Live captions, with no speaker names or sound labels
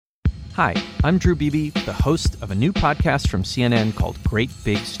Hi, I'm Drew Beebe, the host of a new podcast from CNN called Great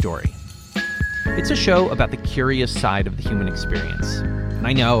Big Story. It's a show about the curious side of the human experience. And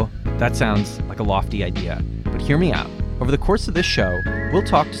I know that sounds like a lofty idea, but hear me out. Over the course of this show, we'll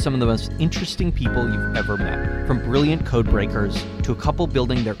talk to some of the most interesting people you've ever met, from brilliant code breakers to a couple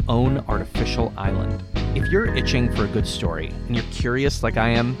building their own artificial island. If you're itching for a good story and you're curious like I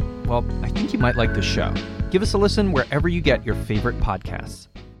am, well, I think you might like this show. Give us a listen wherever you get your favorite podcasts.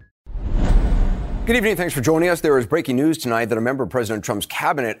 Good evening. Thanks for joining us. There is breaking news tonight that a member of President Trump's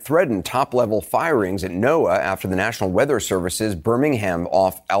cabinet threatened top-level firings at NOAA after the National Weather Service's Birmingham,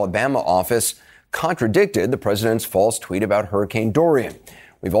 Alabama office contradicted the president's false tweet about Hurricane Dorian.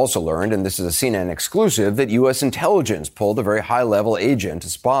 We've also learned, and this is a CNN exclusive, that U.S. intelligence pulled a very high-level agent to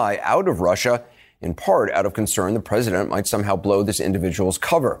spy out of Russia, in part out of concern the president might somehow blow this individual's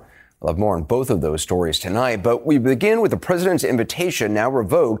cover. We'll have more on both of those stories tonight, but we begin with the president's invitation now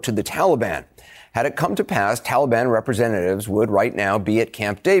revoked to the Taliban. Had it come to pass, Taliban representatives would right now be at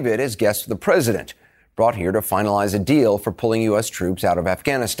Camp David as guests of the president, brought here to finalize a deal for pulling U.S. troops out of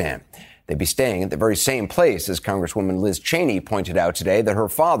Afghanistan. They'd be staying at the very same place, as Congresswoman Liz Cheney pointed out today, that her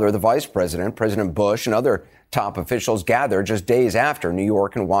father, the vice president, President Bush, and other top officials gathered just days after New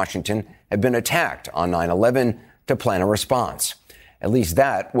York and Washington had been attacked on 9/11 to plan a response. At least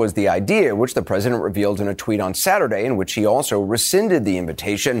that was the idea, which the president revealed in a tweet on Saturday, in which he also rescinded the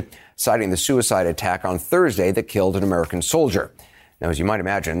invitation, citing the suicide attack on Thursday that killed an American soldier. Now, as you might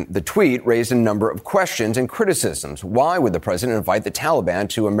imagine, the tweet raised a number of questions and criticisms. Why would the president invite the Taliban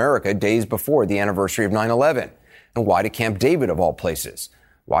to America days before the anniversary of 9/11? And why to Camp David, of all places?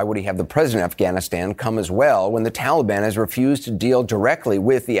 Why would he have the president of Afghanistan come as well when the Taliban has refused to deal directly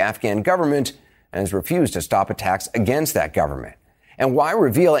with the Afghan government and has refused to stop attacks against that government? And why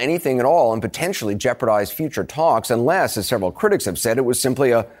reveal anything at all and potentially jeopardize future talks unless, as several critics have said, it was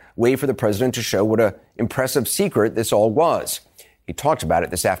simply a way for the president to show what an impressive secret this all was? He talked about it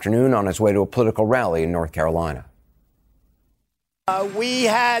this afternoon on his way to a political rally in North Carolina. We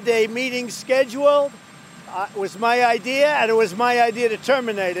had a meeting scheduled. It was my idea, and it was my idea to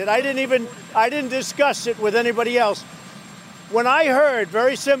terminate it. I didn't discuss it with anybody else. When I heard,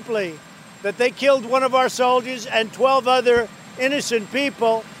 very simply, that they killed one of our soldiers and 12 other innocent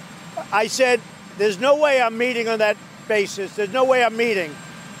people, I said, there's no way I'm meeting on that basis. There's no way I'm meeting.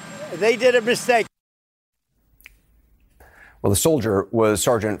 They did a mistake. Well, the soldier was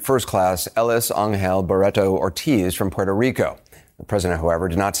Sergeant First Class Ellis Angel Barreto Ortiz from Puerto Rico. The president, however,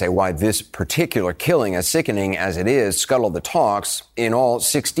 did not say why this particular killing, as sickening as it is, scuttled the talks. In all,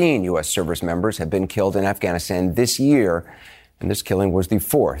 16 U.S. service members have been killed in Afghanistan this year. And this killing was the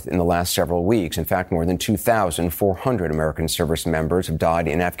fourth in the last several weeks. In fact, more than 2,400 American service members have died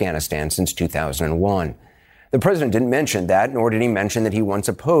in Afghanistan since 2001. The president didn't mention that, nor did he mention that he once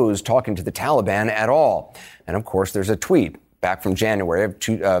opposed talking to the Taliban at all. And of course, there's a tweet back from January of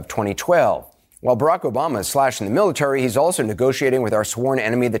 2012. While Barack Obama is slashing the military, he's also negotiating with our sworn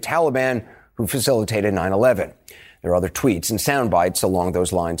enemy, the Taliban, who facilitated 9/11. There are other tweets and sound bites along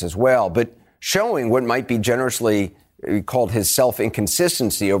those lines as well. But showing what might be generously called his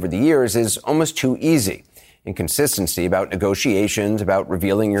self-inconsistency over the years is almost too easy. Inconsistency about negotiations, about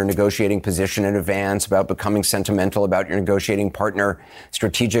revealing your negotiating position in advance, about becoming sentimental about your negotiating partner,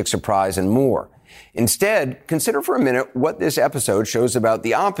 strategic surprise, and more. Instead, consider for a minute what this episode shows about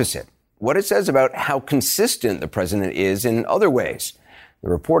the opposite, what it says about how consistent the president is in other ways. The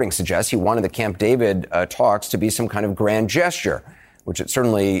reporting suggests he wanted the Camp David talks to be some kind of grand gesture, which it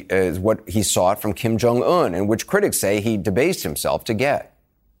certainly is what he sought from Kim Jong-un, and which critics say he debased himself to get.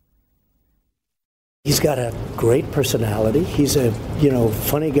 He's got a great personality. He's a,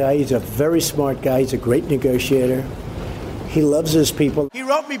 funny guy. He's a very smart guy. He's a great negotiator. He loves his people. He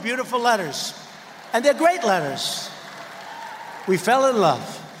wrote me beautiful letters, and they're great letters. We fell in love.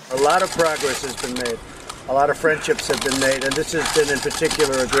 A lot of progress has been made. A lot of friendships have been made, and this has been in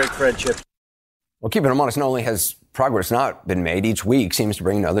particular a great friendship. Well, keeping him honest, not only has progress not been made, each week seems to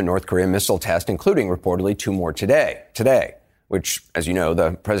bring another North Korean missile test, including reportedly 2 more today, which, as you know,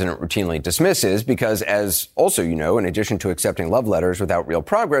 the president routinely dismisses because, as also you know, in addition to accepting love letters without real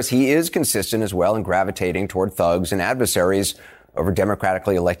progress, he is consistent as well in gravitating toward thugs and adversaries over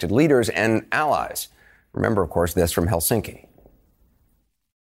democratically elected leaders and allies. Remember, of course, this from Helsinki.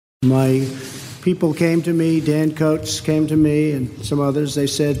 My people came to me, Dan Coates came to me, and some others. They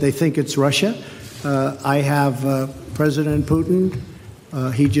said they think it's Russia. I have President Putin.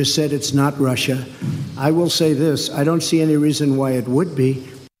 He just said it's not Russia. I will say this. I don't see any reason why it would be.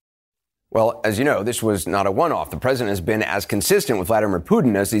 Well, as you know, this was not a one-off. The president has been as consistent with Vladimir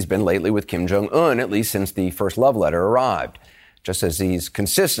Putin as he's been lately with Kim Jong-un, at least since the first love letter arrived. just as he's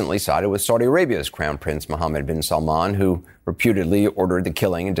consistently sided with Saudi Arabia's Crown Prince Mohammed bin Salman, who reputedly ordered the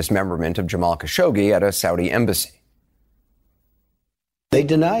killing and dismemberment of Jamal Khashoggi at a Saudi embassy. They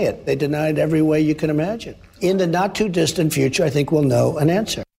deny it. They deny it every way you can imagine. In the not too distant future, I think we'll know an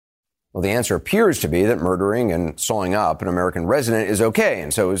answer. Well, the answer appears to be that murdering and sawing up an American resident is okay,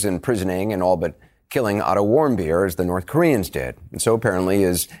 and so is imprisoning and all but killing Otto Warmbier, as the North Koreans did. And so apparently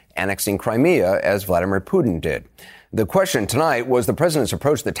is annexing Crimea, as Vladimir Putin did. The question tonight, was the president's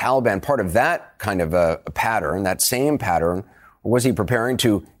approach to the Taliban part of that kind of a pattern, that same pattern, or was he preparing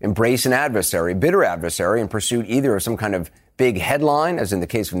to embrace an adversary, bitter adversary, in pursuit either of some kind of big headline, as in the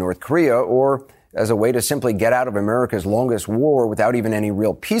case of North Korea, or as a way to simply get out of America's longest war without even any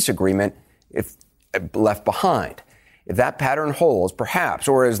real peace agreement if left behind? If that pattern holds, perhaps,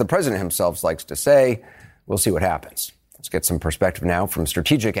 or as the president himself likes to say, we'll see what happens. Let's get some perspective now from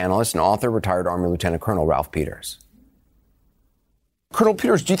strategic analyst and author, retired Army Lieutenant Colonel Ralph Peters. Colonel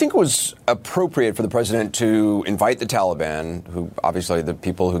Peters, do you think it was appropriate for the president to invite the Taliban, who obviously the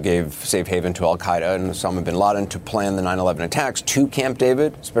people who gave safe haven to al-Qaeda and Osama bin Laden, to plan the 9/11 attacks to Camp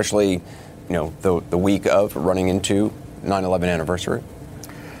David, especially, the week of running into 9/11 anniversary?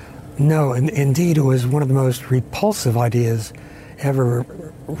 No, and indeed it was one of the most repulsive ideas ever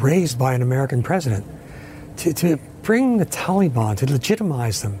raised by an American president. To bring the Taliban, to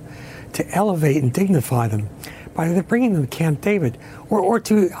legitimize them, to elevate and dignify them by bringing them to Camp David, or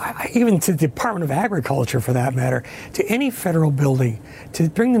to even to the Department of Agriculture, for that matter, to any federal building, to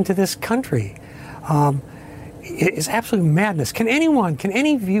bring them to this country, is absolute madness. Can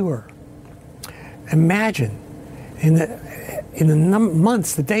any viewer imagine in the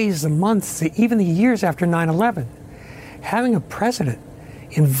months, the days, the months, even the years after 9/11, having a president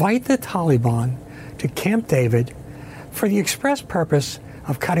invite the Taliban to Camp David for the express purpose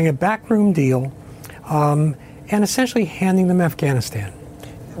of cutting a backroom deal and essentially handing them Afghanistan?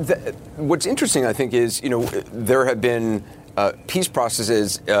 What's interesting, I think, is, there have been peace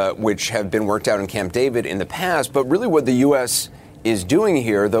processes which have been worked out in Camp David in the past, but really what the U.S. is doing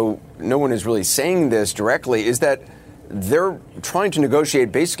here, though no one is really saying this directly, is that they're trying to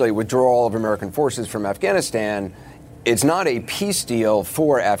negotiate basically withdrawal of American forces from Afghanistan. It's not a peace deal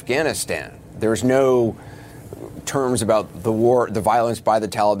for Afghanistan. There's no terms about the war, the violence by the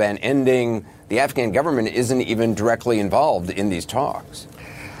Taliban ending. The Afghan government isn't even directly involved in these talks.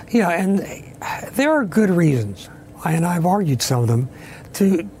 Yeah, and there are good reasons, and I've argued some of them,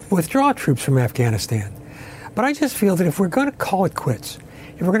 to withdraw troops from Afghanistan. But I just feel that if we're going to call it quits,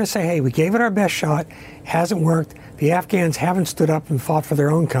 if we're going to say, hey, we gave it our best shot, hasn't worked, the Afghans haven't stood up and fought for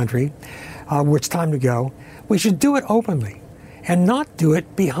their own country, it's time to go, we should do it openly and not do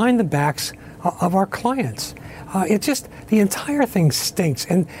it behind the backs of our clients. The entire thing stinks.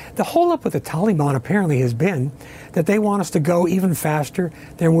 And the holdup with the Taliban apparently has been that they want us to go even faster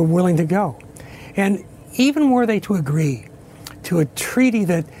than we're willing to go. And even were they to agree to a treaty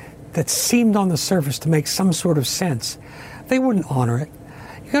that seemed on the surface to make some sort of sense, they wouldn't honor it.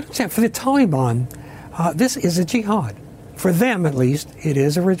 You got to understand, for the Taliban, this is a jihad. For them, at least, it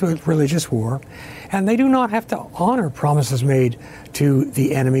is a religious war, and they do not have to honor promises made to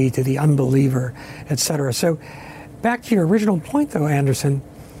the enemy, to the unbeliever, etc. So, back to your original point, though, Anderson,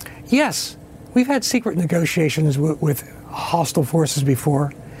 yes, we've had secret negotiations with hostile forces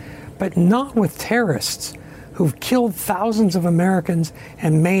before, but not with terrorists who've killed thousands of Americans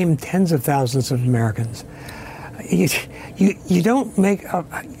and maimed tens of thousands of Americans. You don't make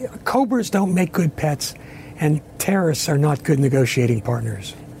cobras don't make good pets, and terrorists are not good negotiating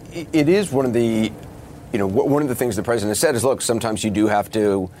partners. It is one of the things the president has said is, look, sometimes you do have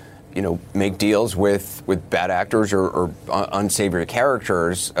to, make deals with bad actors or unsavory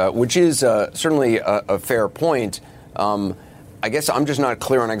characters, which is certainly a fair point. I guess I'm just not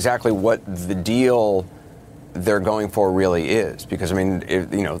clear on exactly what the deal they're going for really is, because the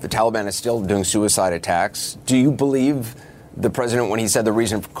Taliban is still doing suicide attacks. Do you believe the president, when he said the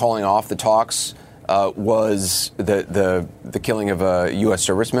reason for calling off the talks was the killing of a U.S.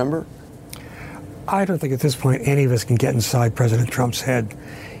 service member? I don't think at this point any of us can get inside President Trump's head.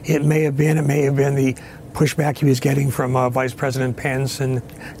 It may have been the pushback he was getting from Vice President Pence and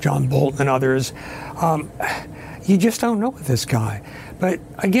John Bolton and others. You just don't know with this guy. But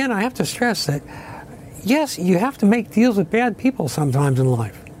again, I have to stress that, yes, you have to make deals with bad people sometimes in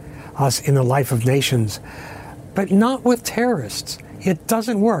life, in the life of nations, but not with terrorists. It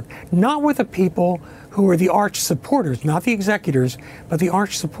doesn't work. Not with the people who are the arch supporters, not the executors, but the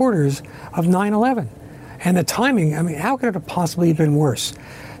arch supporters of 9/11. And the timing, how could it have possibly been worse?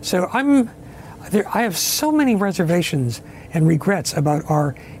 So I have so many reservations and regrets about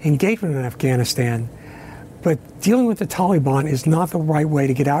our engagement in Afghanistan, But dealing with the Taliban is not the right way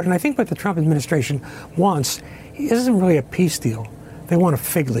to get out. And I think what the Trump administration wants isn't really a peace deal. They want a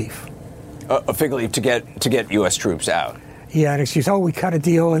fig leaf. A fig leaf to get U.S. troops out. Yeah, an excuse. Oh, we cut a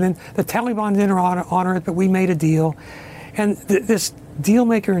deal, and then the Taliban didn't honor it, but we made a deal. And this deal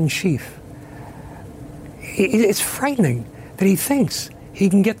maker in chief, it's frightening that he thinks he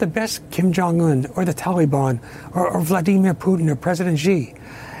can get the best Kim Jong-un or the Taliban or Vladimir Putin or President Xi.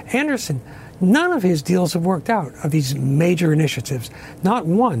 Anderson, none of his deals have worked out, of these major initiatives. Not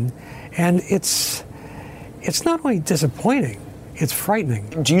one. And it's not only disappointing, it's frightening.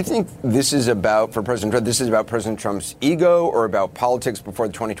 Do you think this is about, for President Trump, this is about President Trump's ego or about politics before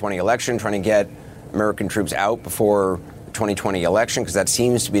the 2020 election, trying to get American troops out before the 2020 election? Because that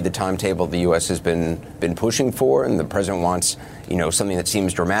seems to be the timetable the U.S. has been pushing for, and the president wants, something that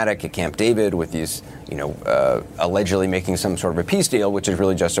seems dramatic at Camp David with these, allegedly making some sort of a peace deal, which is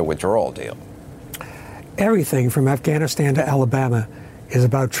really just a withdrawal deal. Everything from Afghanistan to Alabama is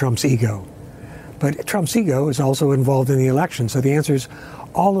about Trump's ego. But Trump's ego is also involved in the election, so the answer is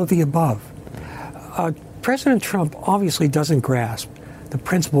all of the above. President Trump obviously doesn't grasp the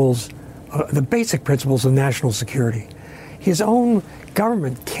principles, the basic principles of national security. His own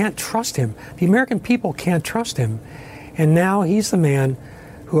government can't trust him. The American people can't trust him. And now he's the man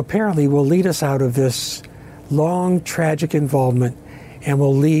who apparently will lead us out of this long, tragic involvement and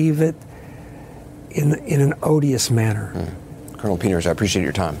will leave it in an odious manner. Colonel Peters, I appreciate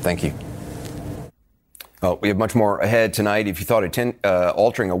your time. Thank you. Well, we have much more ahead tonight. If you thought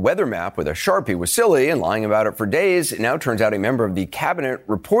altering a weather map with a Sharpie was silly and lying about it for days, it now turns out a member of the cabinet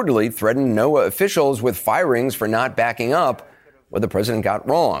reportedly threatened NOAA officials with firings for not backing up what the president got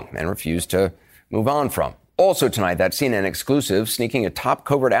wrong and refused to move on from. Also tonight, that CNN exclusive, sneaking a top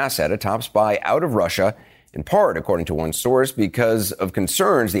covert asset, a top spy, out of Russia, in part, according to one source, because of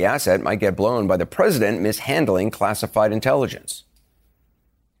concerns the asset might get blown by the president mishandling classified intelligence.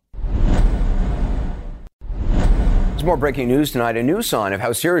 There's more breaking news tonight, a new sign of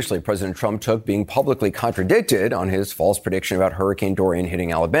how seriously President Trump took being publicly contradicted on his false prediction about Hurricane Dorian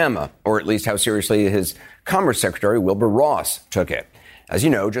hitting Alabama, or at least how seriously his Commerce Secretary Wilbur Ross took it. As you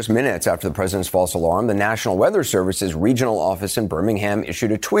know, just minutes after the president's false alarm, the National Weather Service's regional office in Birmingham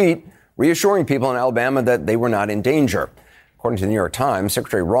issued a tweet reassuring people in Alabama that they were not in danger. According to the New York Times,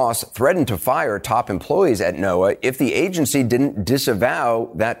 Secretary Ross threatened to fire top employees at NOAA if the agency didn't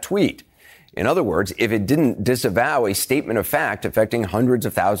disavow that tweet. In other words, if it didn't disavow a statement of fact affecting hundreds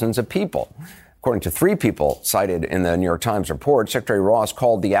of thousands of people. According to three people cited in the New York Times report, Secretary Ross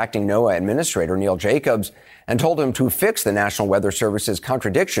called the acting NOAA administrator, Neil Jacobs, and told him to fix the National Weather Service's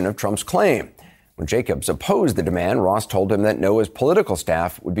contradiction of Trump's claim. When Jacobs opposed the demand, Ross told him that NOAA's political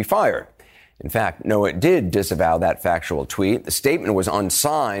staff would be fired. In fact, NOAA did disavow that factual tweet. The statement was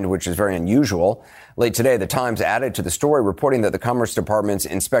unsigned, which is very unusual. Late today, the Times added to the story reporting that the Commerce Department's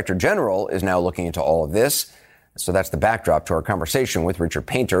Inspector General is now looking into all of this. So that's the backdrop to our conversation with Richard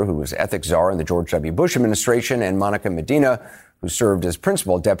Painter, who was ethics czar in the George W. Bush administration, and Monica Medina, who served as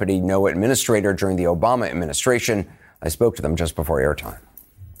principal deputy NOAA administrator during the Obama administration. I spoke to them just before airtime.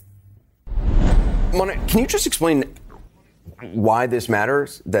 Monica, can you just explain why this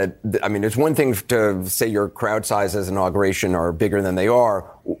matters? It's one thing to say your crowd sizes inauguration are bigger than they are.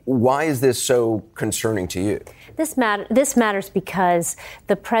 Why is this so concerning to you? This matters because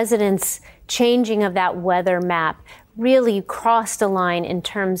the president's changing of that weather map really crossed a line in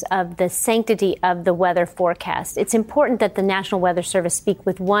terms of the sanctity of the weather forecast. It's important that the National Weather Service speak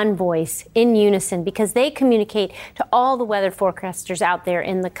with one voice in unison because they communicate to all the weather forecasters out there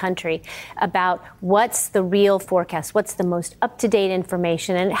in the country about what's the real forecast, what's the most up-to-date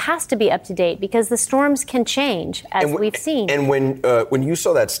information. And it has to be up-to-date because the storms can change, as we've seen. And when you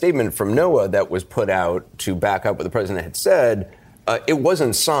saw that statement from NOAA that was put out to back up what the president had said, it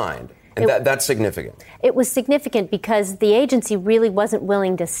wasn't signed. And that's significant. It was significant because the agency really wasn't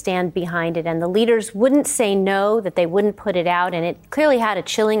willing to stand behind it, and the leaders wouldn't say no, that they wouldn't put it out, and it clearly had a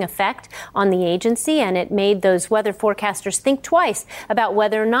chilling effect on the agency, and it made those weather forecasters think twice about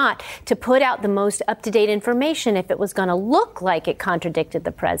whether or not to put out the most up-to-date information if it was going to look like it contradicted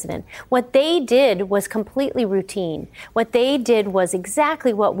the president. What they did was completely routine. What they did was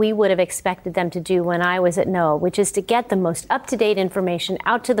exactly what we would have expected them to do when I was at NOAA, which is to get the most up-to-date information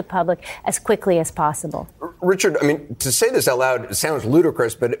out to the public as quickly as possible. Richard, to say this out loud sounds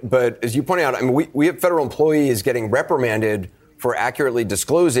ludicrous, but as you point out, we have federal employees getting reprimanded for accurately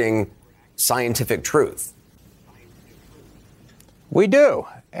disclosing scientific truth. We do.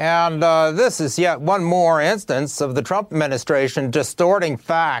 And this is yet one more instance of the Trump administration distorting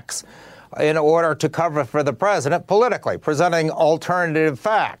facts in order to cover for the president politically, presenting alternative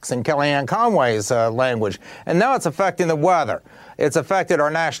facts in Kellyanne Conway's language. And now it's affecting the weather. It's affected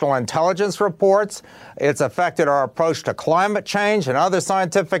our national intelligence reports. It's affected our approach to climate change and other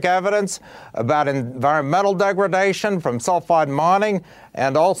scientific evidence about environmental degradation from sulfide mining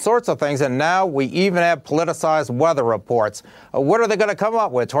and all sorts of things. And now we even have politicized weather reports. What are they going to come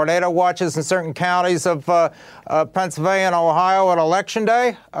up with? Tornado watches in certain counties of Pennsylvania and Ohio on Election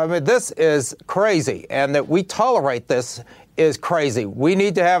Day? I mean, this is crazy. And that we tolerate this is crazy. We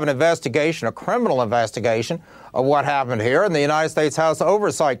need to have an investigation, a criminal investigation of what happened here, and the United States House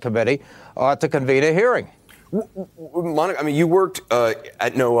Oversight Committee to convene a hearing. Monica, I mean, you worked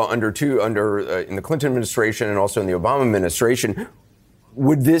at NOAA in the Clinton administration and also in the Obama administration.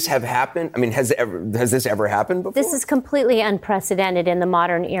 Would this have happened? I mean, has this ever happened before? This is completely unprecedented in the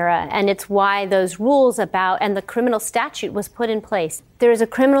modern era, and it's why those rules and the criminal statute was put in place. There is a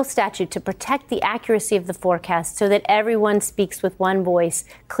criminal statute to protect the accuracy of the forecast so that everyone speaks with one voice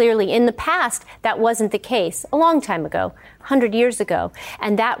clearly. In the past, that wasn't the case a long time ago, 100 years ago.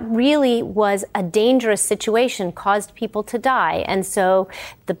 And that really was a dangerous situation, caused people to die. And so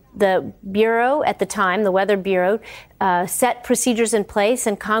the Bureau at the time, the Weather Bureau, set procedures in place,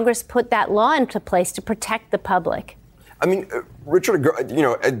 and Congress put that law into place to protect the public. I mean, Richard,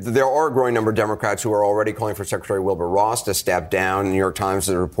 there are a growing number of Democrats who are already calling for Secretary Wilbur Ross to step down. The New York Times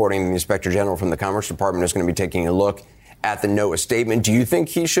is reporting the Inspector General from the Commerce Department is going to be taking a look at the NOAA statement. Do you think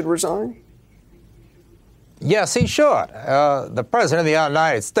he should resign? Yes, he should. The President of the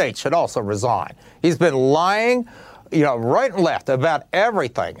United States should also resign. He's been lying, right and left about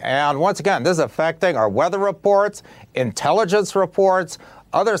everything. And once again, this is affecting our weather reports, intelligence reports,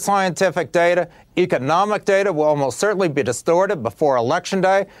 other scientific data. Economic data will almost certainly be distorted before Election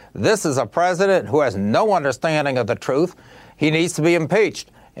Day. This is a president who has no understanding of the truth. He needs to be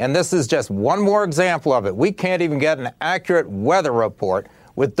impeached. And this is just one more example of it. We can't even get an accurate weather report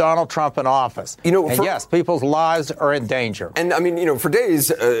with Donald Trump in office. Yes, people's lives are in danger. And I mean, for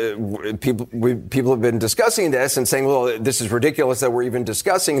days, people have been discussing this and saying, well, this is ridiculous that we're even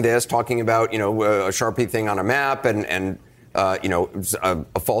discussing this, talking about, a Sharpie thing on a map and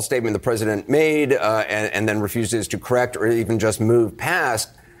a false statement the president made and then refuses to correct or even just move past.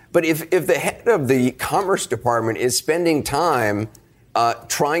 But if the head of the Commerce Department is spending time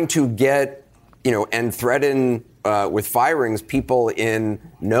trying to get, and threaten with firings people in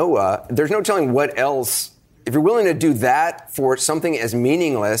NOAA, there's no telling what else. If you're willing to do that for something as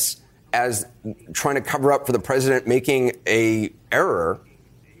meaningless as trying to cover up for the president making a error,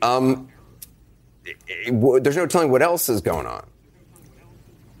 there's no telling what else is going on.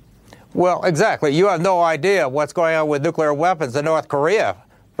 Well, exactly. You have no idea what's going on with nuclear weapons in North Korea,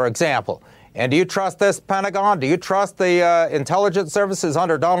 for example. And do you trust this, Pentagon? Do you trust the intelligence services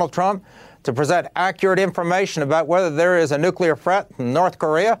under Donald Trump to present accurate information about whether there is a nuclear threat in North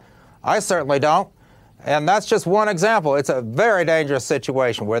Korea? I certainly don't. And that's just one example. It's a very dangerous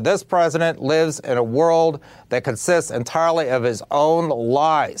situation where this president lives in a world that consists entirely of his own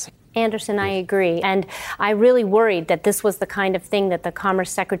lies. Anderson, I agree. And I really worried that this was the kind of thing that the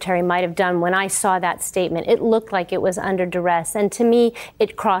Commerce Secretary might have done when I saw that statement. It looked like it was under duress. And to me,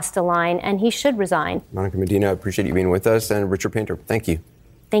 it crossed a line, and he should resign. Monica Medina, appreciate you being with us. And Richard Painter, thank you.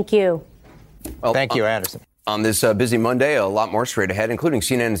 Thank you. Well, thank you, Anderson. On this busy Monday, a lot more straight ahead, including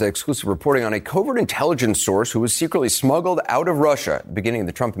CNN's exclusive reporting on a covert intelligence source who was secretly smuggled out of Russia at the beginning of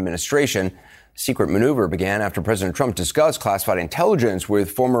the Trump administration. Secret maneuver began after President Trump discussed classified intelligence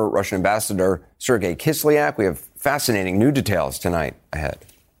with former Russian ambassador Sergei Kislyak. We have fascinating new details tonight ahead.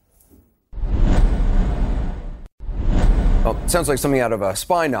 Well, it sounds like something out of a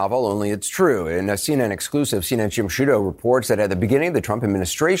spy novel, only it's true. In a CNN exclusive, CNN's Jim Sciutto reports that at the beginning of the Trump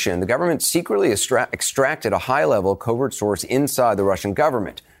administration, the government secretly extracted a high-level covert source inside the Russian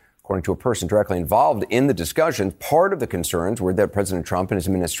government. According to a person directly involved in the discussions, part of the concerns were that President Trump and his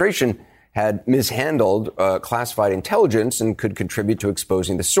administration had mishandled classified intelligence and could contribute to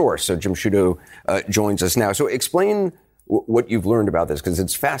exposing the source. So Jim Sciutto joins us now. So explain what you've learned about this, because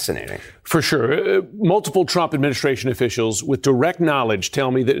it's fascinating. For sure. Multiple Trump administration officials with direct knowledge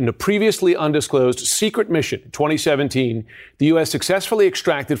tell me that in a previously undisclosed secret mission in 2017, the U.S. successfully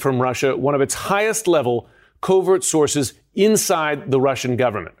extracted from Russia one of its highest level covert sources inside the Russian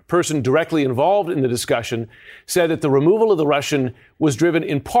government. A person directly involved in the discussion said that the removal of the Russian was driven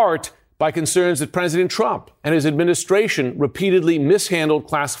in part by concerns that President Trump and his administration repeatedly mishandled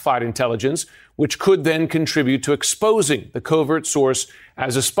classified intelligence, which could then contribute to exposing the covert source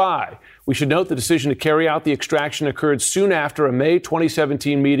as a spy. We should note the decision to carry out the extraction occurred soon after a May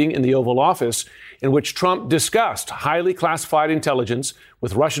 2017 meeting in the Oval Office in which Trump discussed highly classified intelligence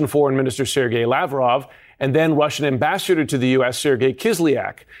with Russian Foreign Minister Sergei Lavrov and then Russian Ambassador to the U.S. Sergei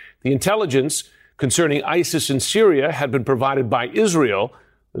Kislyak. The intelligence concerning ISIS in Syria had been provided by Israel.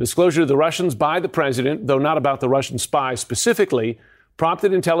 The disclosure to the Russians by the president, though not about the Russian spy specifically,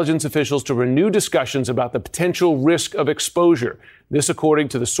 prompted intelligence officials to renew discussions about the potential risk of exposure. This according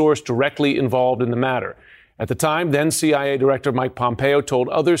to the source directly involved in the matter. At the time, then CIA Director Mike Pompeo told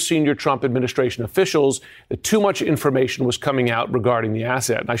other senior Trump administration officials that too much information was coming out regarding the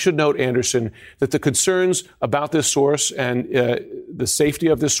asset. And I should note, Anderson, that the concerns about this source and the safety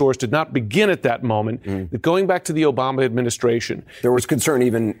of this source did not begin at that moment. That going back to the Obama administration, there was concern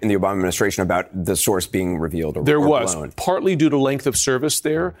even in the Obama administration about the source being revealed or blown. Partly due to length of service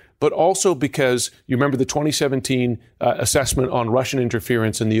there, but also because you remember the 2017 assessment on Russian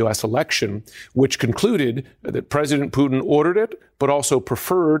interference in the U.S. election, which concluded that President Putin ordered it, but also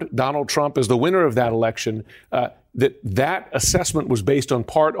preferred Donald Trump as the winner of that election. That assessment was based on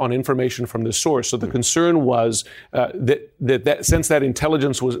part on information from the source. So the concern was that since that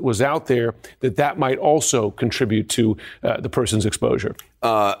intelligence was out there, that might also contribute to the person's exposure.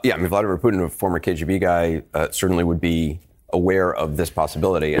 Vladimir Putin, a former KGB guy, certainly would be aware of this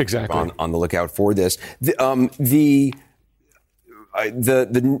possibility. Exactly. On the lookout for this.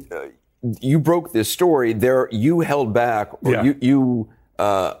 You broke this story there. You held back, or you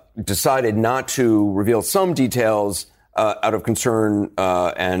decided not to reveal some details out of concern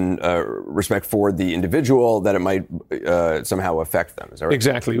and respect for the individual, that it might somehow affect them. Is that right?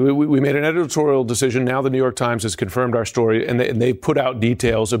 Exactly. We made an editorial decision. Now the New York Times has confirmed our story, and they put out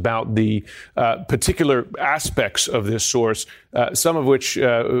details about the particular aspects of this source, some of which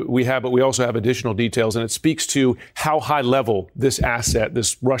we have, but we also have additional details, and it speaks to how high level this asset,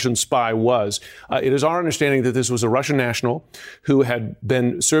 this Russian spy, was. It is our understanding that this was a Russian national who had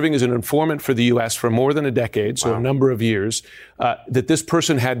been serving as an informant for the U.S. for more than a decade, so a number of years, that this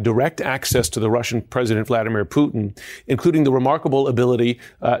person had direct access to the Russian President Vladimir Putin, including the remarkable ability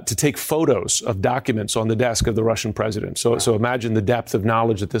to take photos of documents on the desk of the Russian president. So imagine the depth of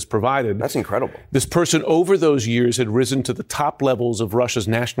knowledge that this provided. That's incredible. This person over those years had risen to the top levels of Russia's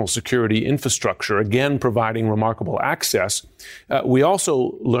national security infrastructure, again providing remarkable access. We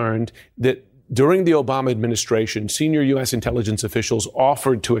also learned that during the Obama administration, senior U.S. intelligence officials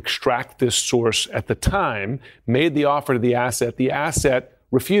offered to extract this source at the time, made the offer to the asset. The asset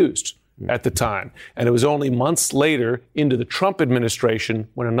refused at the time. And it was only months later into the Trump administration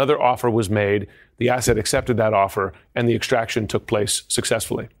when another offer was made. The asset accepted that offer, and the extraction took place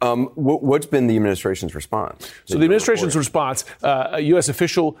successfully. What's been the administration's response? So the administration's response, a U.S.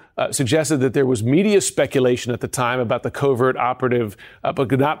 official suggested that there was media speculation at the time about the covert operative, but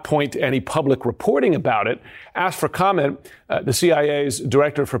could not point to any public reporting about it. Asked for comment, the CIA's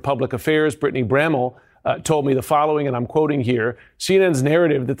Director for Public Affairs, Brittany Bramall, told me the following, and I'm quoting here: CNN's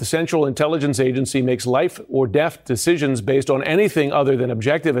narrative that the Central Intelligence Agency makes life or death decisions based on anything other than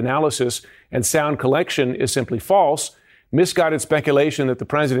objective analysis and sound collection is simply false. Misguided speculation that the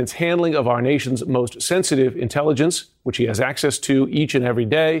president's handling of our nation's most sensitive intelligence, which he has access to each and every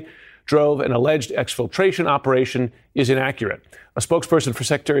day, drove an alleged exfiltration operation is inaccurate. A spokesperson for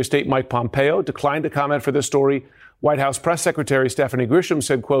Secretary of State Mike Pompeo declined to comment for this story. White House Press Secretary Stephanie Grisham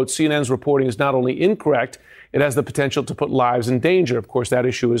said, quote, CNN's reporting is not only incorrect, it has the potential to put lives in danger. Of course, that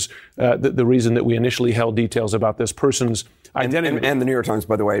issue is the reason that we initially held details about this person's identity. And the New York Times,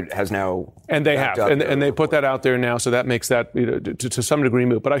 by the way, has now... And they have. And they put that out there now, so that makes that, to some degree,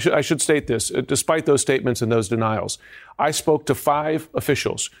 moot. But I should state this. Despite those statements and those denials, I spoke to 5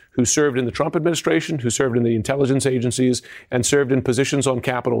 officials who served in the Trump administration, who served in the intelligence agencies, and served in positions on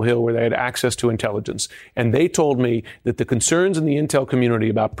Capitol Hill where they had access to intelligence. And they told me that the concerns in the intel community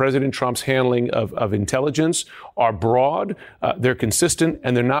about President Trump's handling of intelligence are broad, they're consistent,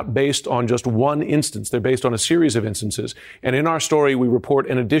 and they're not based on just one instance. They're based on a series of instances. And in our story, we report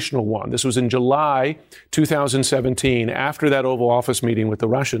an additional one. This was in July 2017, after that Oval Office meeting with the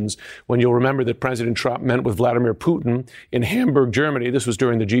Russians, when you'll remember that President Trump met with Vladimir Putin in Hamburg, Germany. This was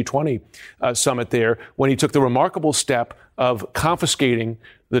during the G20 summit there, when he took the remarkable step of confiscating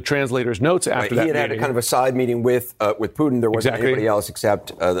the translator's notes after that meeting. He had a kind of a side meeting with Putin. There wasn't anybody else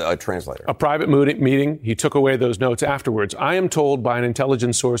except a translator. A private meeting. He took away those notes afterwards. I am told by an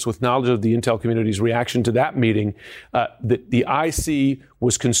intelligence source with knowledge of the intel community's reaction to that meeting that the IC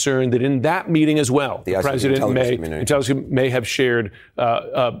was concerned that in that meeting as well, the president may have shared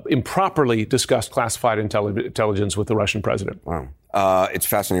improperly discussed classified intelligence with the Russian president. Wow. It's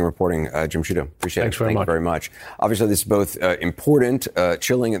fascinating reporting, Jim Sciutto. Appreciate it. Thank you very much. Obviously, this is both important,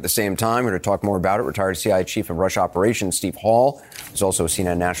 chilling at the same time. We're going to talk more about it. Retired CIA Chief of Russia Operations Steve Hall is also a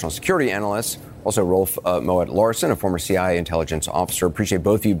CNN national security analyst. Also, Rolf Moet-Larsen, a former CIA intelligence officer. Appreciate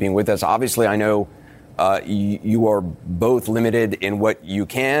both of you being with us. Obviously, I know you are both limited in what you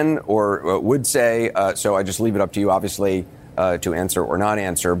can or would say, so I just leave it up to you, obviously, to answer or not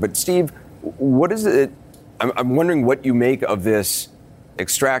answer. But, Steve, what is it? I'm wondering what you make of this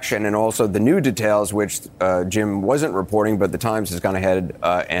extraction and also the new details, which Jim wasn't reporting, but the Times has gone ahead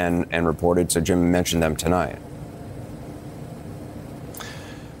and reported. So Jim mentioned them tonight.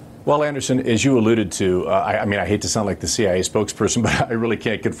 Well, Anderson, as you alluded to, I mean, I hate to sound like the CIA spokesperson, but I really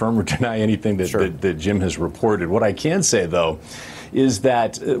can't confirm or deny anything that Jim has reported. What I can say, though, is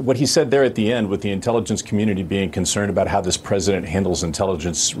that what he said there at the end, with the intelligence community being concerned about how this president handles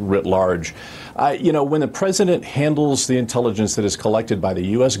intelligence writ large, when the president handles the intelligence that is collected by the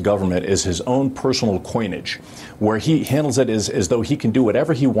U.S. government as his own personal coinage, where he handles it as though he can do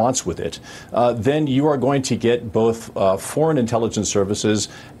whatever he wants with it, then you are going to get both foreign intelligence services,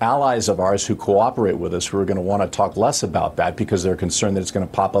 allies of ours who cooperate with us, who are going to want to talk less about that because they're concerned that it's going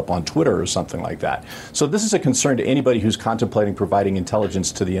to pop up on Twitter or something like that. So this is a concern to anybody who's contemplating providing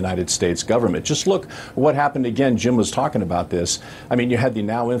intelligence to the United States government. Just look what happened again. Jim was talking about this. I mean, you had the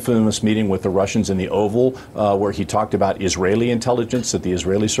now infamous meeting with the Russians in the Oval, where he talked about Israeli intelligence, that the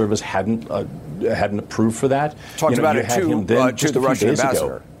Israeli service hadn't approved for that. Talked about it to the Russian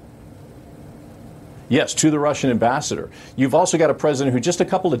ambassador. Yes, to the Russian ambassador. You've also got a president who just a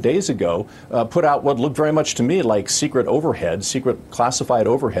couple of days ago put out what looked very much to me like secret classified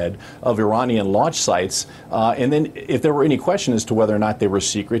overhead of Iranian launch sites. And then if there were any question as to whether or not they were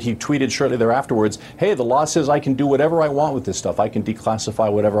secret, he tweeted shortly thereafterwards, hey, the law says I can do whatever I want with this stuff. I can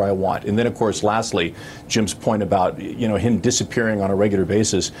declassify whatever I want. And then, of course, lastly, Jim's point about, him disappearing on a regular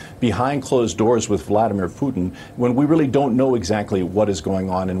basis behind closed doors with Vladimir Putin when we really don't know exactly what is going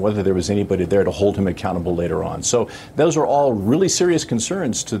on and whether there was anybody there to hold him accountable later on. So those are all really serious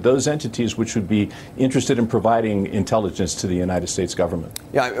concerns to those entities which would be interested in providing intelligence to the United States government.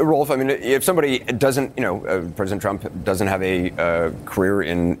 Yeah, Rolf, I mean, if somebody doesn't, President Trump doesn't have a career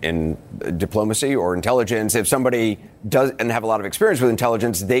in diplomacy or intelligence, if somebody doesn't have a lot of experience with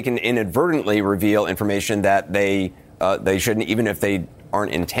intelligence, they can inadvertently reveal information that they shouldn't, even if they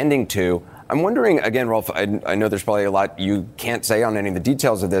aren't intending to. I'm wondering, again, Rolf, I know there's probably a lot you can't say on any of the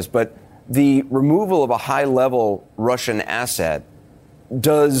details of this, but the removal of a high-level Russian asset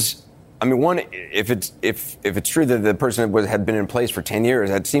if it's true that the person had been in place for 10 years,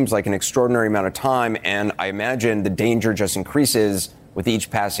 that seems like an extraordinary amount of time, and I imagine the danger just increases with each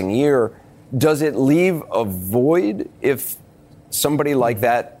passing year. Does it leave a void if somebody like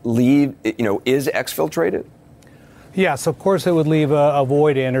that is exfiltrated? Yes, of course it would leave a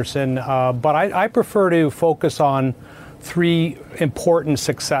void, Anderson, but I prefer to focus on three important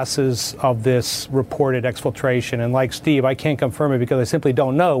successes of this reported exfiltration. And like Steve, I can't confirm it because I simply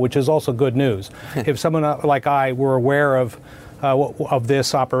don't know, which is also good news. If someone like I were aware of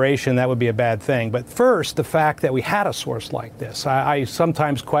this operation, that would be a bad thing. But first, the fact that we had a source like this. I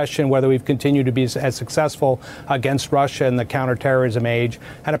sometimes question whether we've continued to be as successful against Russia in the counterterrorism age,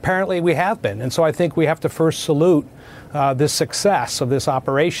 and apparently we have been. And so I think we have to first salute this success of this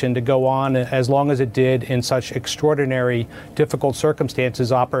operation to go on as long as it did in such extraordinary, difficult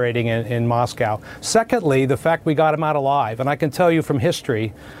circumstances operating in Moscow. Secondly, the fact we got him out alive. And I can tell you from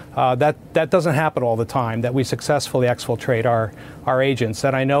history that doesn't happen all the time, that we successfully exfiltrate our agents.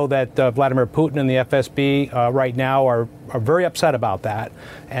 And I know that Vladimir Putin and the FSB right now are very upset about that.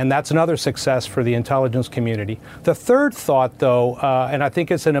 And that's another success for the intelligence community. The third thought, though, and I think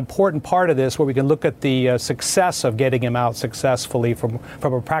it's an important part of this where we can look at the success of getting him out successfully from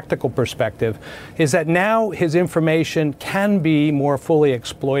a practical perspective, is that now his information can be more fully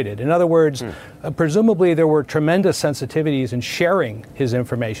exploited. In other words, presumably there were tremendous sensitivities in sharing his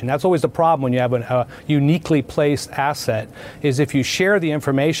information. That's always the problem when you have a uniquely placed asset, is if you share the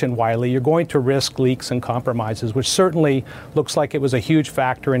information widely, you're going to risk leaks and compromises, which certainly looks like it was a huge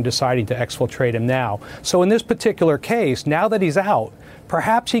factor in deciding to exfiltrate him now. So in this particular case, now that he's out,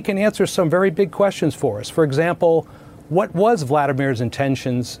 perhaps he can answer some very big questions for us. For example, what was Vladimir Putin's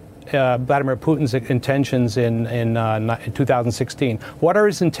intentions in 2016? What are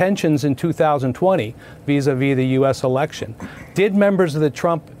his intentions in 2020 vis-a-vis the U.S. election? Did members of the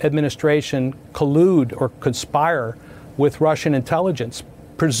Trump administration collude or conspire with Russian intelligence?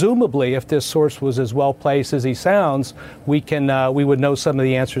 Presumably, if this source was as well placed as he sounds, we would know some of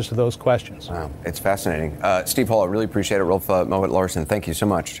the answers to those questions. Wow, it's fascinating. Steve Hall, I really appreciate it. Rolf Moet-Larsen, thank you so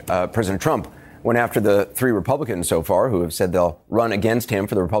much. President Trump went after the three Republicans so far who have said they'll run against him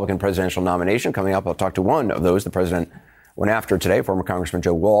for the Republican presidential nomination. Coming up, I'll talk to one of those the president went after today, former Congressman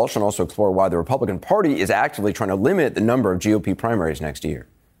Joe Walsh, and also explore why the Republican Party is actively trying to limit the number of GOP primaries next year.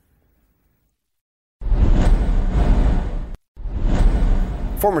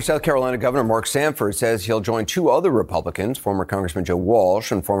 Former South Carolina Governor Mark Sanford says he'll join two other Republicans, former Congressman Joe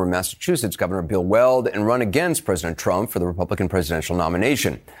Walsh and former Massachusetts Governor Bill Weld, and run against President Trump for the Republican presidential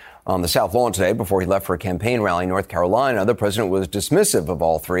nomination. On the South Lawn today, before he left for a campaign rally in North Carolina, the president was dismissive of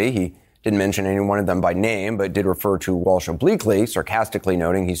all three. He didn't mention any one of them by name, but did refer to Walsh obliquely, sarcastically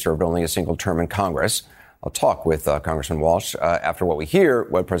noting he served only a single term in Congress. I'll talk with Congressman Walsh after what we hear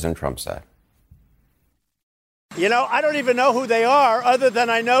what President Trump said. You know, I don't even know who they are, other than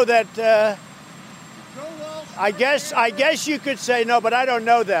I know that I guess you could say no, but I don't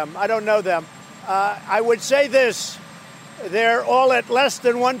know them. I would say this. They're all at less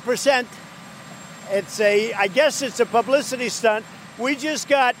than 1%. I guess it's a publicity stunt. We just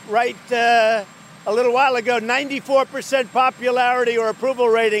got a little while ago, 94% popularity or approval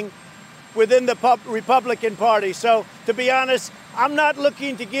rating within the Republican Party. So, to be honest, I'm not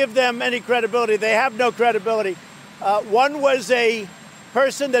looking to give them any credibility. They have no credibility. One was a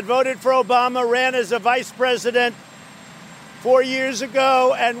person that voted for Obama, ran as a vice president 4 years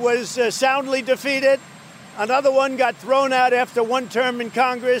ago and was soundly defeated. Another one got thrown out after one term in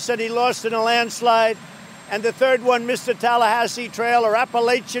Congress and he lost in a landslide. And the third one, Mr. Tallahassee Trail or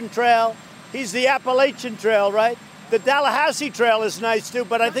Appalachian Trail. He's the Appalachian Trail, right? The Tallahassee Trail is nice, too,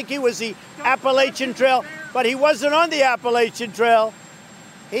 but I think he was the Appalachian Trail. But he wasn't on the Appalachian Trail.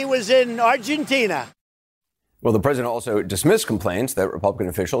 He was in Argentina. Well, the president also dismissed complaints that Republican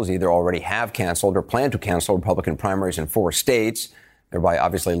officials either already have canceled or plan to cancel Republican primaries in 4 states, thereby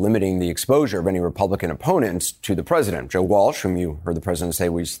obviously limiting the exposure of any Republican opponents to the president. Joe Walsh, whom you heard the president say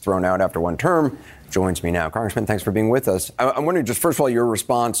was thrown out after one term, joins me now. Congressman, thanks for being with us. I'm wondering just first of all your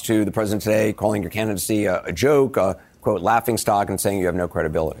response to the president today calling your candidacy a joke, a, quote, laughingstock, and saying you have no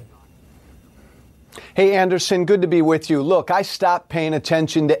credibility. Hey, Anderson, good to be with you. Look, I stopped paying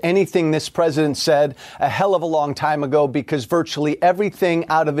attention to anything this president said a hell of a long time ago because virtually everything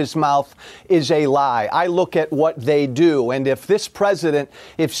out of his mouth is a lie. I look at what they do. And if this president,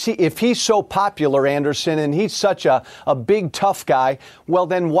 if he's so popular, Anderson, and he's such a big, tough guy, well,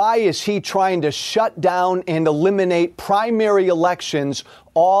 then why is he trying to shut down and eliminate primary elections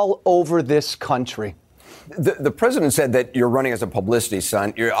all over this country? The president said that you're running as a publicity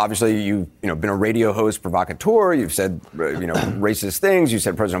stunt. You've been a radio host provocateur. You've said, racist things. You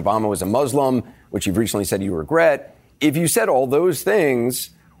said President Obama was a Muslim, which you've recently said you regret. If you said all those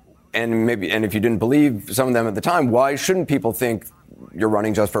things, and if you didn't believe some of them at the time, why shouldn't people think you're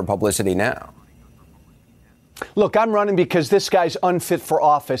running just for publicity now? Look, I'm running because this guy's unfit for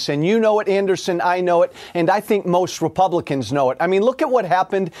office. And you know it, Anderson, I know it, and I think most Republicans know it. I mean, look at what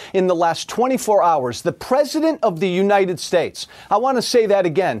happened in the last 24 hours. The President of the United States, I want to say that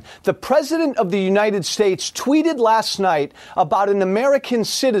again, the President of the United States tweeted last night about an American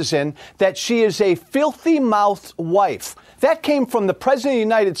citizen that she is a filthy-mouthed wife. That came from the President of the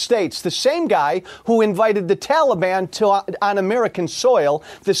United States, the same guy who invited the Taliban on American soil,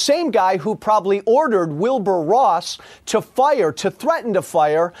 the same guy who probably ordered Wilbur Ross to threaten to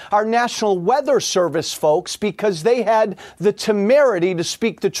fire our National Weather Service folks because they had the temerity to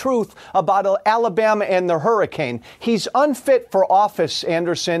speak the truth about Alabama and the hurricane. He's unfit for office,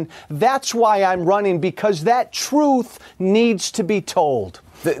 Anderson. That's why I'm running, because that truth needs to be told.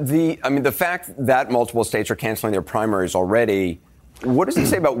 The fact that multiple states are canceling their primaries already, what does it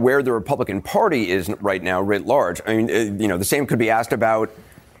say about where the Republican Party is right now writ large? I mean, the same could be asked about,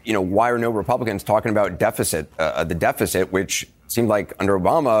 why are no Republicans talking about the deficit, which seemed like under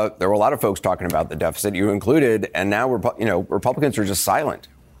Obama, there were a lot of folks talking about the deficit, you included, and now, Republicans are just silent.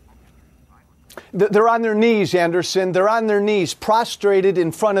 They're on their knees, Anderson. They're on their knees, prostrated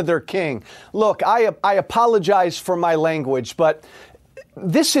in front of their king. Look, I apologize for my language, but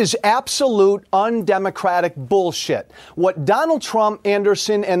this is absolute undemocratic bullshit. What Donald Trump,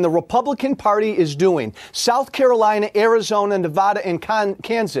 Anderson, and the Republican Party is doing, South Carolina, Arizona, Nevada, and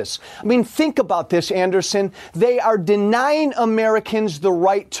Kansas. I mean, think about this, Anderson. They are denying Americans the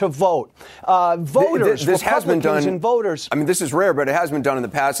right to vote. Voters, this has been done, and voters. I mean, this is rare, but it has been done in the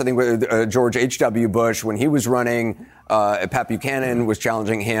past. I think with George H.W. Bush, when he was running, Pat Buchanan was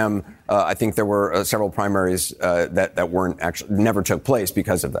challenging him. I think there were several primaries that weren't actually never took place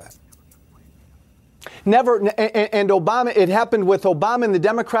because of that. Never. And Obama, it happened with Obama and the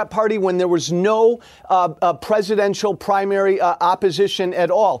Democrat Party when there was no presidential primary opposition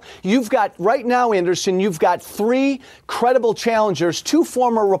at all. You've got, right now, Anderson, you've got 3 credible challengers, 2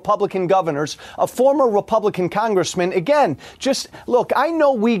 former Republican governors, a former Republican congressman. Again, just look, I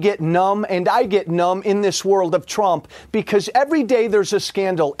know we get numb, and I get numb in this world of Trump, because every day there's a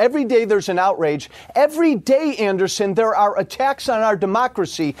scandal. Every day there's an outrage. Every day, Anderson, there are attacks on our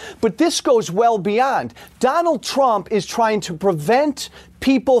democracy. But this goes well beyond. Donald Trump is trying to prevent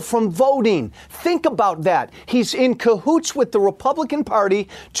people from voting. Think about that. He's in cahoots with the Republican Party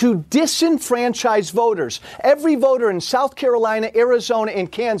to disenfranchise voters. Every voter in South Carolina, Arizona,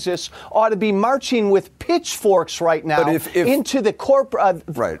 and Kansas ought to be marching with pitchforks right now into the corporate.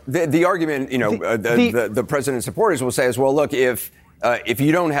 Right. The argument, the president's supporters will say is, well, look, if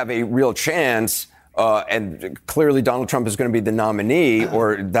you don't have a real chance, and clearly Donald Trump is going to be the nominee,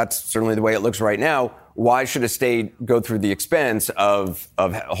 or that's certainly the way it looks right now, why should a state go through the expense of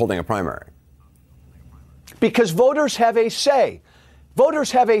holding a primary? Because voters have a say.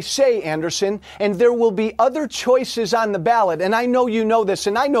 Voters have a say, Anderson, and there will be other choices on the ballot. And I know you know this,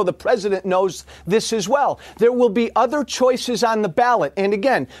 and I know the president knows this as well. There will be other choices on the ballot. And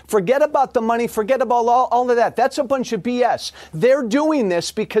again, forget about the money, forget about all of that. That's a bunch of BS. They're doing this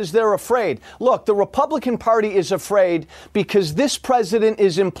because they're afraid. Look, the Republican Party is afraid because this president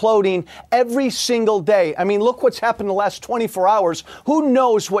is imploding every single day. I mean, look what's happened the last 24 hours. Who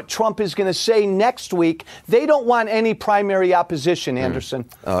knows what Trump is going to say next week? They don't want any primary opposition, Anderson.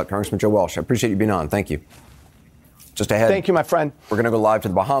 Congressman Joe Walsh, I appreciate you being on. Thank you. Just ahead. Thank you, my friend. We're going to go live to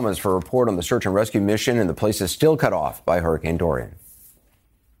the Bahamas for a report on the search and rescue mission, and the place is still cut off by Hurricane Dorian.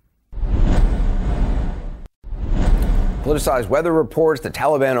 Politicized weather reports, the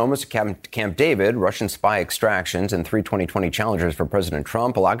Taliban almost Camp David, Russian spy extractions, and 3 2020 challengers for President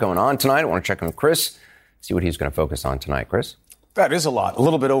Trump. A lot going on tonight. I want to check in with Chris, see what he's going to focus on tonight. Chris? That is a lot. A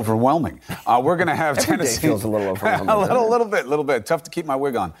little bit overwhelming. We're going to have Every Tennessee. Day feels a little overwhelming. a little bit. Tough to keep my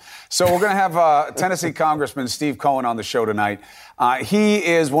wig on. So we're going to have Tennessee Congressman Steve Cohen on the show tonight. He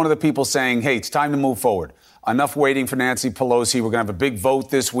is one of the people saying, hey, it's time to move forward. Enough waiting for Nancy Pelosi. We're going to have a big vote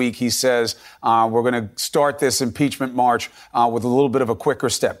this week, he says. We're going to start this impeachment march with a little bit of a quicker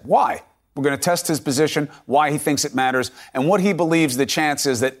step. Why? We're going to test his position, why he thinks it matters, and what he believes the chance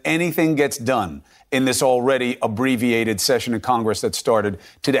is that anything gets done in this already abbreviated session of Congress that started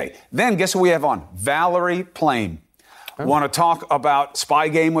today. Then guess who we have on? Valerie Plame. Want to talk about spy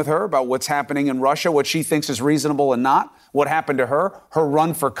game with her, about what's happening in Russia, what she thinks is reasonable and not, what happened to her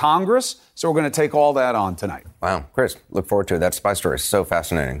run for Congress. So we're going to take all that on tonight. Wow. Chris, look forward to it. That spy story is so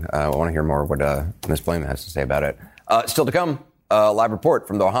fascinating. I want to hear more of what Ms. Plame has to say about it. Still to come, a live report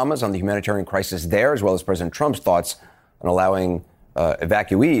from the Bahamas on the humanitarian crisis there, as well as President Trump's thoughts on allowing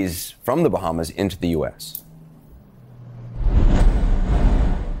evacuees from the Bahamas into the U.S.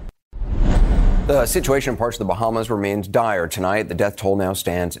 The situation in parts of the Bahamas remains dire tonight. The death toll now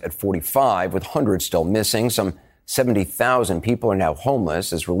stands at 45, with hundreds still missing. Some 70,000 people are now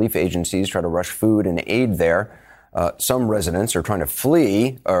homeless as relief agencies try to rush food and aid there. Some residents are trying to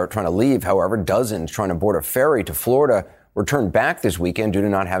flee or trying to leave. However, dozens trying to board a ferry to Florida were turned back this weekend due to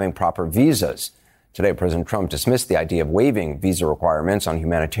not having proper visas. Today, President Trump dismissed the idea of waiving visa requirements on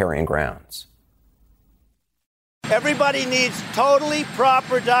humanitarian grounds. Everybody needs totally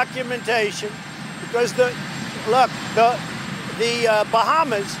proper documentation because the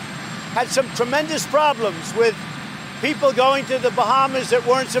Bahamas had some tremendous problems with people going to the Bahamas that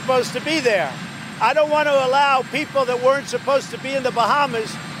weren't supposed to be there. I don't want to allow people that weren't supposed to be in the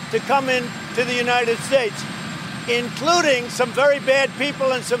Bahamas to come in to the United States, including some very bad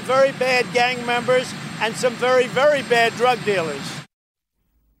people and some very bad gang members and some very, very bad drug dealers.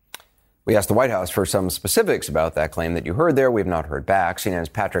 We asked the White House for some specifics about that claim that you heard there. We have not heard back. CNN's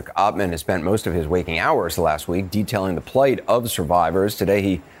Patrick Ottman has spent most of his waking hours the last week detailing the plight of survivors. Today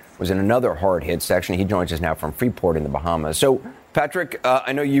he was in another hard-hit section. He joins us now from Freeport in the Bahamas. So, Patrick,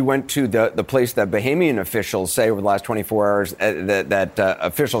 I know you went to the place that Bahamian officials say over the last 24 hours that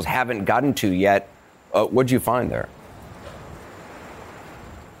officials haven't gotten to yet. What did you find there?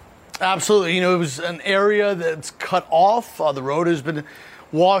 Absolutely. It was an area that's cut off. The road has been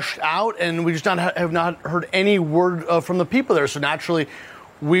washed out, and we just have not heard any word from the people there. So naturally,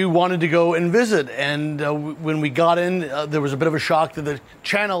 we wanted to go and visit. And when we got in, there was a bit of a shock that the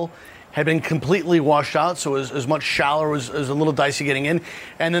channel had been completely washed out, so it was much shallower, it was a little dicey getting in.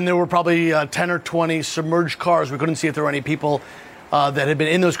 And then there were probably 10 or 20 submerged cars. We couldn't see if there were any people that had been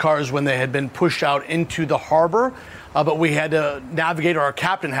in those cars when they had been pushed out into the harbor. But we had to navigate, or our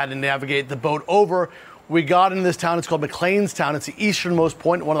captain had to navigate the boat over. We got into this town. It's called McLeanstown. It's the easternmost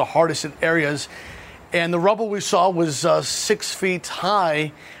point, one of the hardest hit areas. And the rubble we saw was 6 feet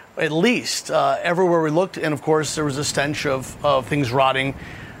high, at least, everywhere we looked. And, of course, there was a stench of things rotting,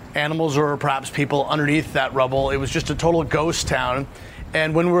 animals or perhaps people underneath that rubble. It was just a total ghost town.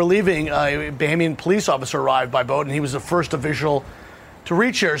 And when we were leaving, a Bahamian police officer arrived by boat, and he was the first official to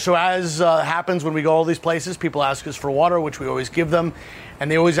reach here. So as happens when we go all these places, people ask us for water, which we always give them. And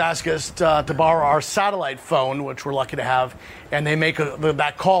they always ask us to borrow our satellite phone, which we're lucky to have. And they make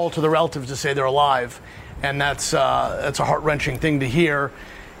that call to the relatives to say they're alive. And that's a heart-wrenching thing to hear.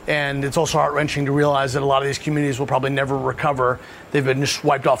 And it's also heart-wrenching to realize that a lot of these communities will probably never recover. They've been just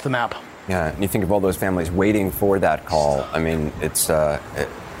wiped off the map. Yeah, and you think of all those families waiting for that call. I mean, it's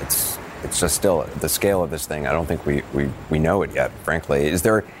just still the scale of this thing. I don't think we know it yet, frankly. Is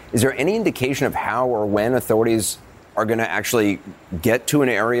there any indication of how or when authorities are going to actually get to an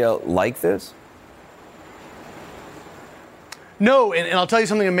area like this? No, and I'll tell you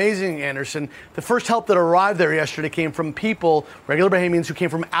something amazing, Anderson. The first help that arrived there yesterday came from people, regular Bahamians, who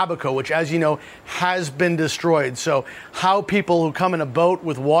came from Abaco, which, as you know, has been destroyed. So how people who come in a boat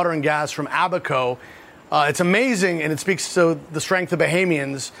with water and gas from Abaco, it's amazing, and it speaks to the strength of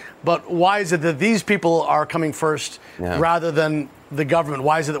Bahamians. But why is it that these people are coming first rather than the government?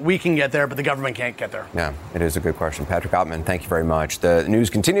 Why is it that we can get there, but the government can't get there? Yeah, it is a good question. Patrick Ottman, thank you very much. The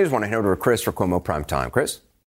news continues. Want to hand over to Chris for Cuomo Prime Time. Chris?